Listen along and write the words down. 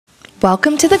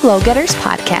Welcome to the Glow Getters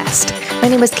podcast. My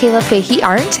name is Kayla Fahey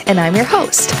Arndt, and I'm your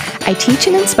host. I teach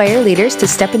and inspire leaders to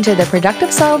step into their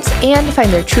productive selves and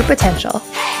find their true potential.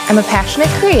 I'm a passionate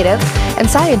creative and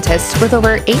scientist with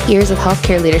over 8 years of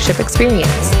healthcare leadership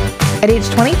experience. At age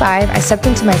 25, I stepped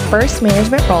into my first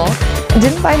management role and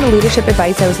didn't find the leadership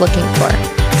advice I was looking for.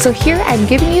 So here I'm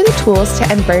giving you the tools to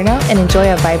end burnout and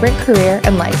enjoy a vibrant career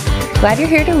and life. Glad you're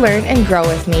here to learn and grow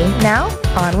with me. Now,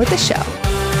 on with the show.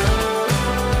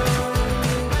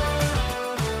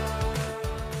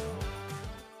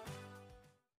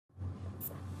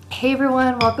 Hey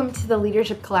everyone, welcome to the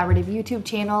Leadership Collaborative YouTube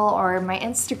channel or my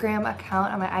Instagram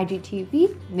account on my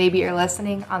IGTV. Maybe you're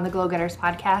listening on the Glow Getters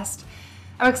podcast.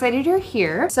 I'm excited you're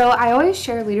here. So I always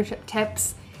share leadership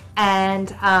tips,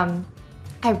 and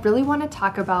I really want to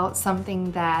talk about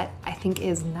something that I think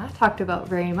is not talked about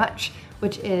very much,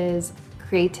 which is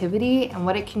creativity and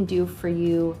what it can do for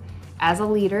you as a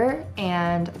leader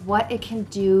and what it can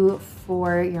do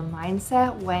for your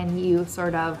mindset when you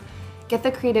sort of get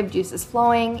the creative juices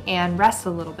flowing and rest a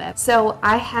little bit. So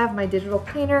I have my digital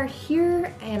planner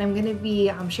here, and I'm gonna be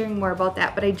sharing more about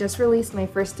that, but I just released my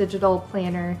first digital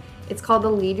planner. It's called the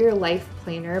Lead Your Life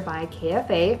Planner by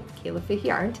KFA, Kayla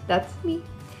Fahey Arndt, that's me.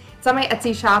 It's on my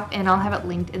Etsy shop, and I'll have it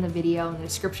linked in the video in the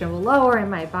description below or in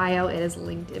my bio. It is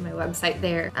linked in my website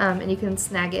there, and you can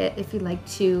snag it if you'd like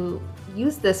to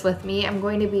use this with me. I'm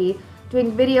going to be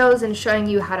doing videos and showing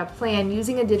you how to plan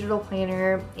using a digital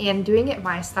planner and doing it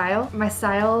my style. My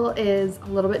style is a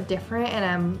little bit different, and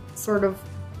I'm sort of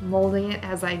molding it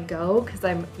as I go because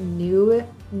I'm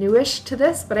newish to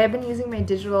this, but I've been using my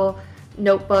digital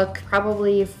notebook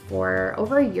probably for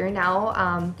over a year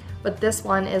now. But this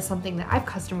one is something that I've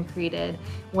custom created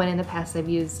when in the past I've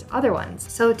used other ones.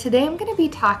 So today I'm gonna be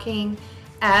talking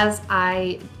as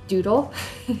I doodle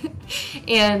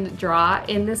and draw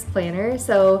in this planner.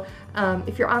 So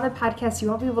if you're on the podcast, you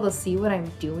won't be able to see what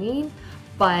I'm doing,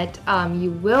 but you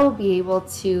will be able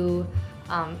to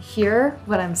hear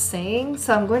what I'm saying.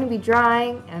 So I'm going to be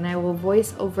drawing, and I will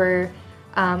voice over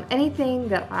anything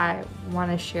that I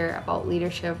want to share about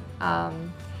leadership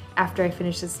after I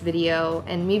finish this video,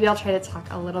 and maybe I'll try to talk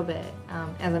a little bit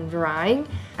as I'm drawing.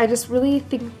 I just really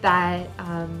think that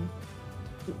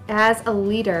as a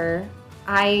leader,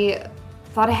 I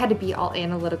thought I had to be all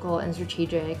analytical and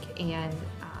strategic and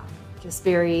just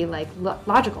very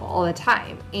logical all the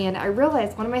time. And I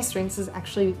realized one of my strengths is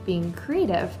actually being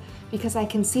creative, because I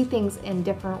can see things in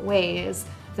different ways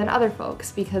than other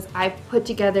folks, because I've put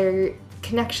together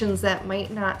connections that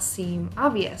might not seem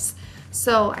obvious.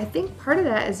 So I think part of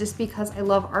that is just because I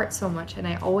love art so much, and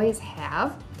I always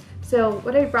have. So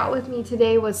what I brought with me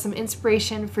today was some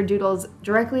inspiration for doodles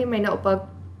directly in my notebook.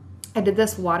 I did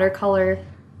this watercolor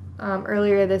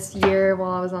earlier this year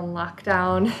while I was on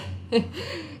lockdown.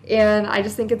 And I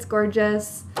just think it's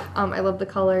gorgeous. I love the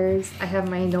colors. I have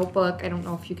my notebook. I don't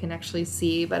know if you can actually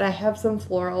see, but I have some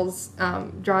florals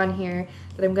drawn here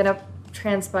that I'm gonna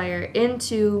transpire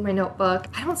into my notebook.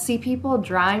 I don't see people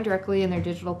drawing directly in their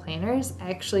digital planners. I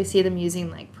actually see them using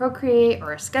like Procreate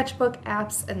or sketchbook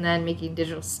apps and then making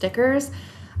digital stickers.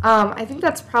 I think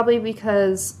that's probably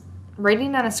because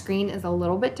writing on a screen is a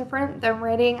little bit different than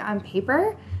writing on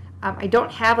paper. I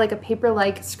don't have like a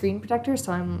paper-like screen protector,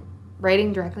 so I'm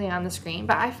writing directly on the screen,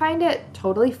 but I find it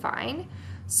totally fine.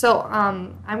 So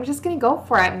I'm just gonna go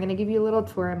for it. I'm gonna give you a little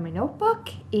tour of my notebook,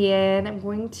 and I'm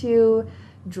going to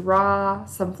draw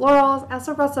some florals. I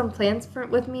also brought some plants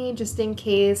with me just in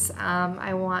case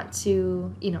I want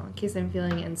to, in case I'm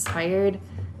feeling inspired.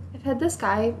 I've had this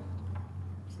guy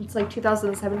since like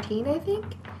 2017, I think.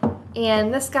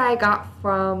 And this guy I got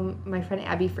from my friend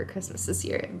Abby for Christmas this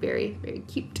year. Very, very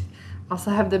cute. Also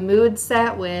have the mood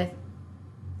set with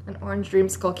an orange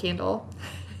dreamsicle candle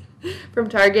from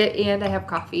Target, and I have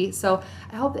coffee. So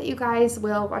I hope that you guys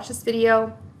will watch this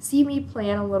video, see me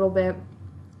plan a little bit.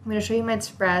 I'm going to show you my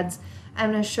spreads.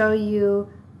 I'm going to show you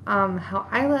how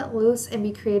I let loose and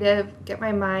be creative, get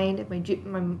my mind,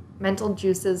 my mental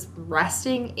juices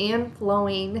resting and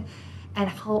flowing, and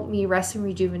help me rest and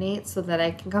rejuvenate so that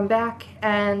I can come back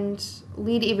and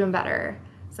lead even better.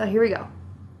 So here we go.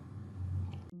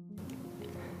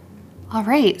 All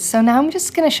right, so now I'm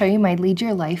just gonna show you my Lead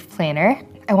Your Life planner.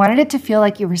 I wanted it to feel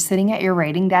like you were sitting at your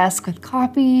writing desk with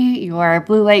coffee, your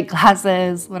blue light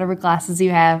glasses, whatever glasses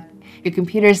you have, your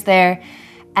computer's there,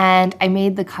 and I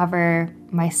made the cover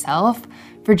myself.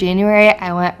 For January,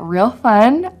 I went real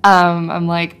fun. I'm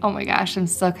like, oh my gosh, I'm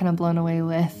still kind of blown away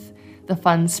with the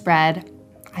fun spread.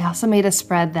 I also made a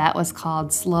spread that was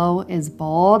called Slow is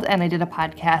Bold, and I did a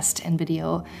podcast and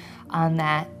video on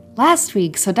that last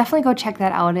week, so definitely go check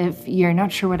that out if you're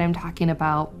not sure what I'm talking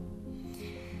about.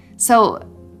 So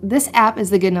this app is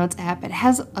the GoodNotes app. It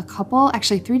has a couple,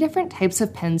 actually 3 different types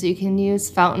of pens you can use: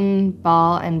 fountain,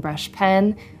 ball, and brush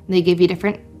pen. They give you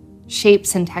different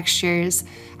shapes and textures.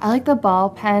 I like the ball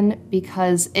pen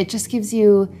because it just gives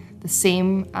you the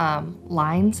same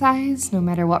line size no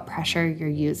matter what pressure you're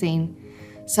using.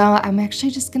 So I'm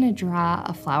actually just gonna draw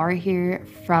a flower here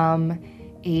from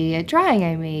a drawing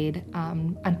I made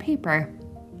on paper.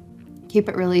 Keep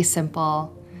it really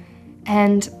simple.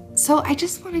 And so I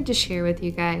just wanted to share with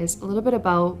you guys a little bit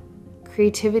about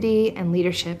creativity and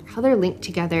leadership, how they're linked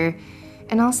together,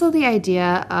 and also the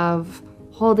idea of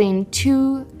holding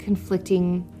 2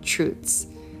 conflicting truths,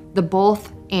 the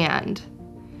both and.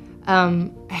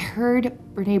 I heard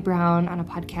Brené Brown on a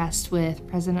podcast with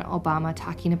President Obama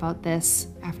talking about this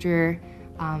after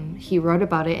he wrote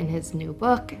about it in his new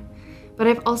book. But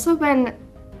I've also been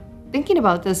thinking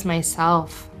about this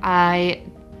myself. I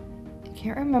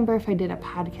can't remember if I did a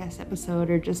podcast episode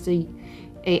or just a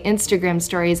Instagram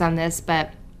stories on this,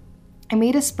 but I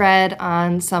made a spread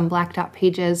on some Black Dot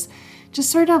pages, just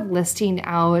sort of listing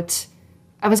out,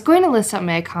 I was going to list out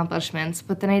my accomplishments,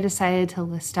 but then I decided to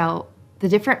list out the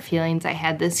different feelings I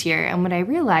had this year. And what I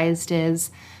realized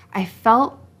is I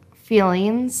felt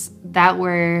feelings that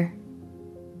were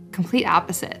complete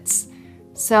opposites.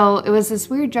 So it was this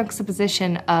weird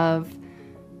juxtaposition of,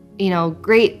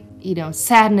 great,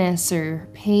 sadness or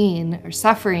pain or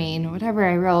suffering, or whatever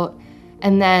I wrote,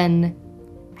 and then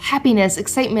happiness,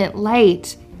 excitement,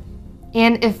 light.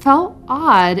 And it felt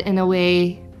odd in a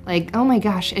way, like, oh my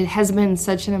gosh, it has been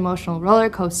such an emotional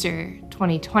roller coaster,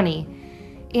 2020.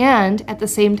 And at the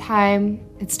same time,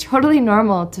 it's totally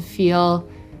normal to feel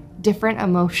different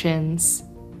emotions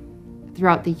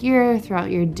throughout the year,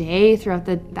 throughout your day, throughout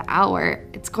the hour.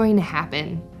 It's going to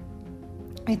happen.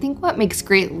 I think what makes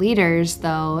great leaders,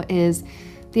 though, is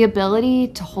the ability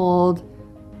to hold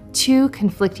 2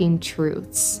 conflicting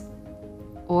truths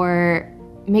or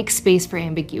make space for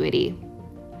ambiguity.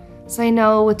 So I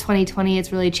know with 2020,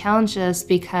 it's really challenged us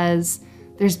because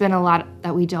there's been a lot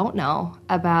that we don't know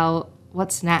about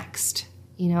what's next.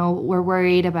 We're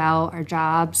worried about our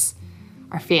jobs,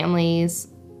 our families,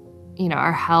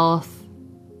 our health.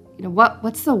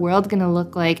 What's the world going to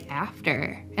look like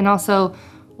after? And also,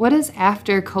 what does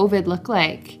after COVID look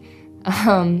like?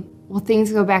 Will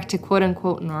things go back to quote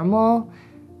unquote normal?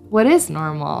 What is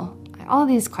normal? All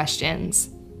these questions.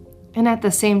 And at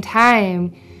the same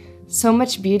time, so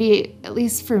much beauty, at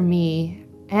least for me,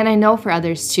 and I know for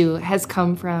others too, has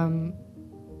come from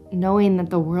knowing that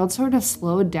the world sort of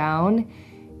slowed down,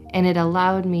 and it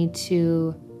allowed me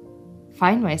to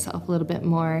find myself a little bit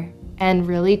more and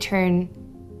really turn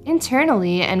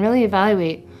internally and really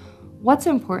evaluate what's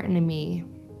important to me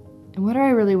and what do I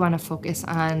really want to focus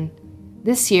on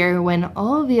this year when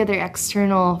all of the other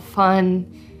external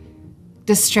fun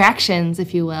distractions,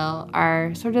 if you will,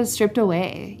 are sort of stripped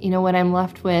away. When I'm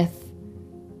left with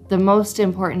the most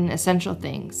important essential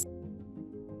things.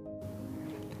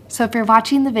 So if you're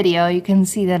watching the video, you can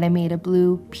see that I made a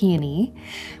blue peony,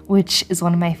 which is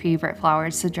one of my favorite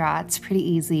flowers to draw. It's pretty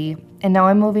easy. And now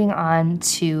I'm moving on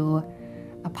to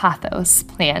a pothos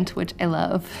plant, which I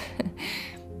love.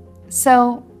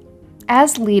 So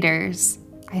as leaders,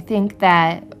 I think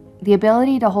that the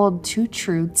ability to hold 2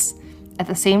 truths at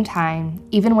the same time,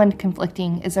 even when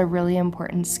conflicting, is a really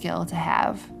important skill to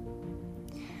have.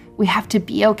 We have to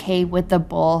be okay with the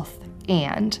both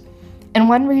and. And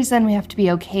one reason we have to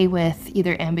be okay with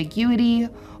either ambiguity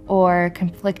or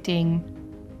conflicting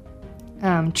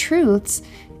truths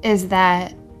is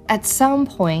that at some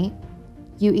point,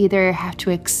 you either have to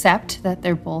accept that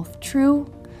they're both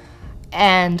true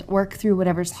and work through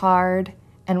whatever's hard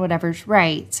and whatever's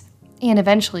right, and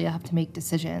eventually you'll have to make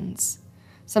decisions.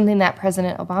 Something that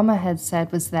President Obama had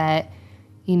said was that,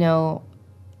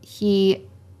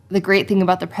 the great thing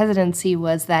about the presidency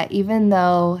was that even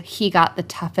though he got the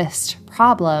toughest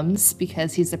problems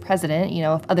because he's the president,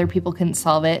 if other people couldn't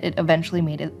solve it, it eventually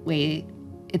made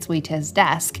its way to his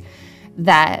desk.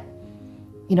 That,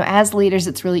 as leaders,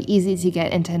 it's really easy to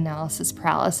get into analysis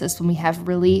paralysis when we have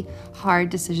really hard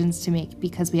decisions to make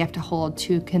because we have to hold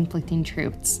 2 conflicting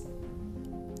truths.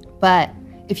 But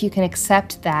if you can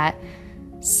accept that,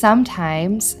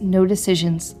 sometimes no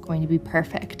decision's going to be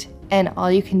perfect. And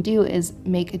all you can do is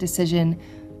make a decision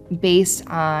based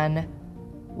on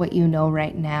what you know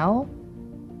right now.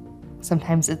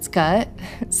 Sometimes it's gut,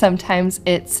 sometimes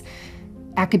it's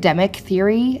academic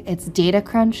theory, it's data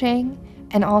crunching,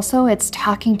 and also it's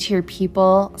talking to your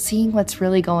people, seeing what's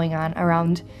really going on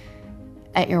around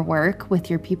at your work with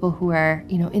your people who are,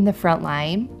 in the front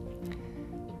line.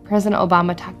 President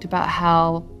Obama talked about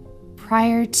how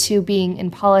prior to being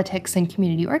in politics and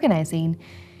community organizing,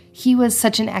 he was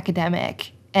such an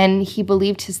academic and he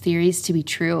believed his theories to be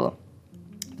true.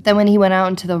 But then when he went out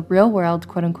into the real world,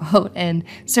 quote unquote, and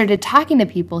started talking to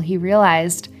people, he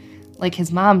realized, like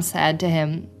his mom said to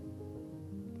him,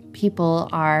 people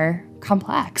are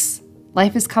complex.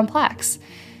 Life is complex.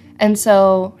 And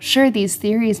so, sure, these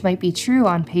theories might be true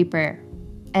on paper.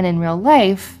 And in real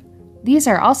life, these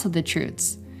are also the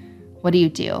truths. What do you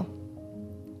do?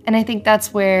 And I think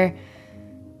that's where,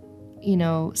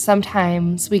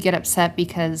 sometimes we get upset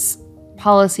because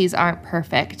policies aren't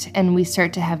perfect and we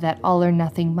start to have that all or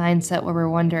nothing mindset where we're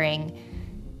wondering,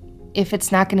 if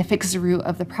it's not going to fix the root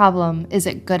of the problem, is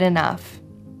it good enough?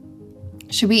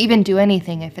 Should we even do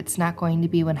anything if it's not going to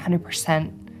be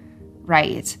 100%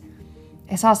 right?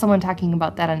 I saw someone talking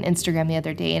about that on Instagram the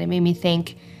other day, and it made me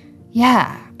think,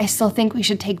 yeah, I still think we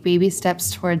should take baby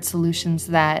steps towards solutions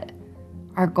that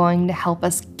are going to help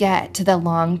us get to the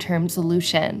long-term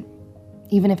solution,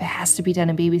 even if it has to be done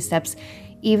in baby steps,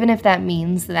 even if that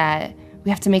means that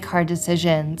we have to make hard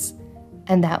decisions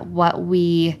and that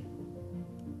we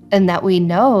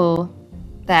know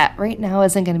that right now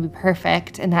isn't going to be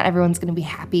perfect and not everyone's going to be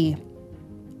happy.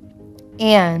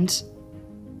 And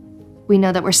we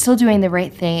know that we're still doing the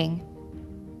right thing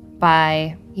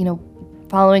by,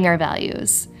 following our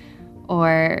values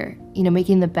or,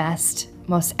 making the best,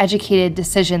 most educated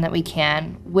decision that we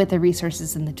can with the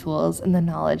resources and the tools and the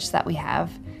knowledge that we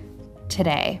have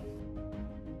today.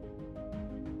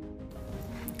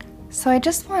 So I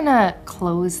just want to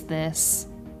close this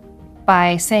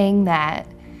by saying that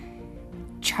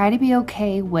try to be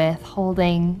okay with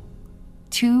holding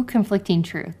two conflicting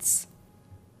truths.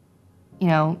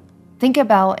 Think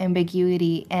about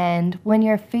ambiguity, and when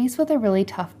you're faced with a really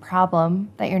tough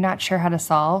problem that you're not sure how to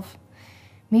solve,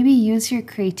 maybe use your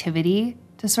creativity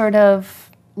to sort of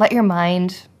let your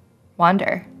mind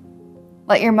wander.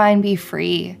 Let your mind be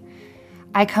free.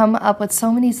 I come up with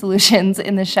so many solutions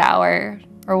in the shower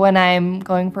or when I'm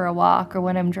going for a walk or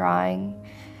when I'm drawing.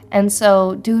 And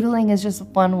so doodling is just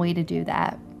one way to do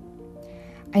that.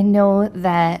 I know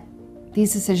that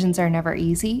these decisions are never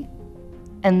easy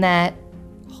and that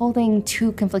holding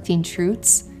two conflicting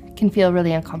truths can feel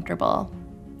really uncomfortable.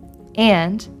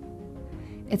 And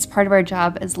it's part of our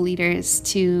job as leaders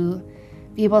to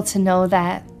be able to know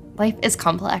that life is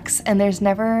complex and there's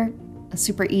never a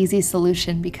super easy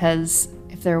solution, because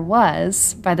if there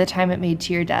was, by the time it made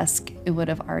to your desk, it would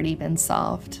have already been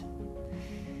solved.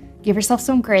 Give yourself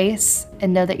some grace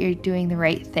and know that you're doing the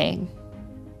right thing.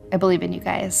 I believe in you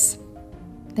guys.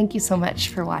 Thank you so much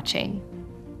for watching.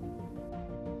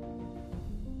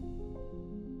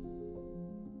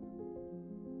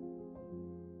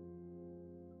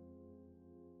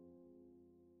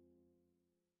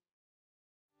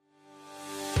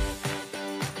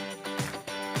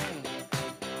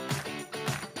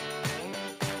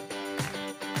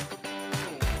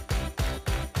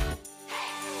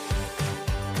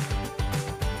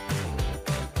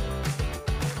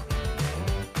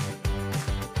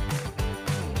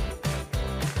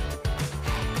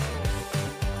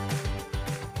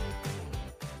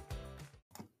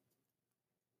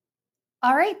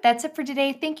 All right, that's it for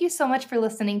today. Thank you so much for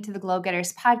listening to the Glow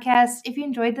Getters podcast. If you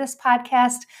enjoyed this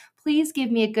podcast, please give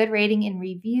me a good rating and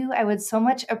review. I would so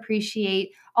much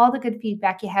appreciate all the good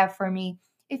feedback you have for me.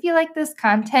 If you like this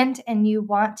content and you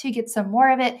want to get some more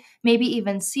of it, maybe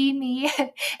even see me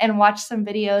and watch some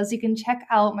videos, you can check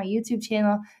out my YouTube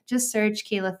channel. Just search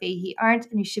Kayla Fahey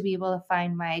Arndt, and you should be able to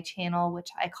find my channel, which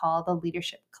I call the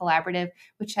Leadership Collaborative,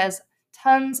 which has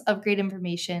tons of great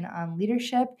information on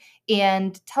leadership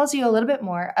and tells you a little bit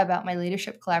more about my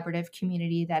Leadership Collaborative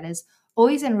community that is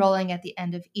always enrolling at the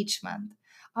end of each month.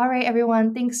 All right,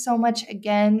 everyone, thanks so much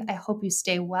again. I hope you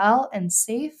stay well and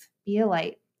safe. Be a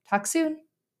light. Talk soon.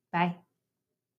 Bye.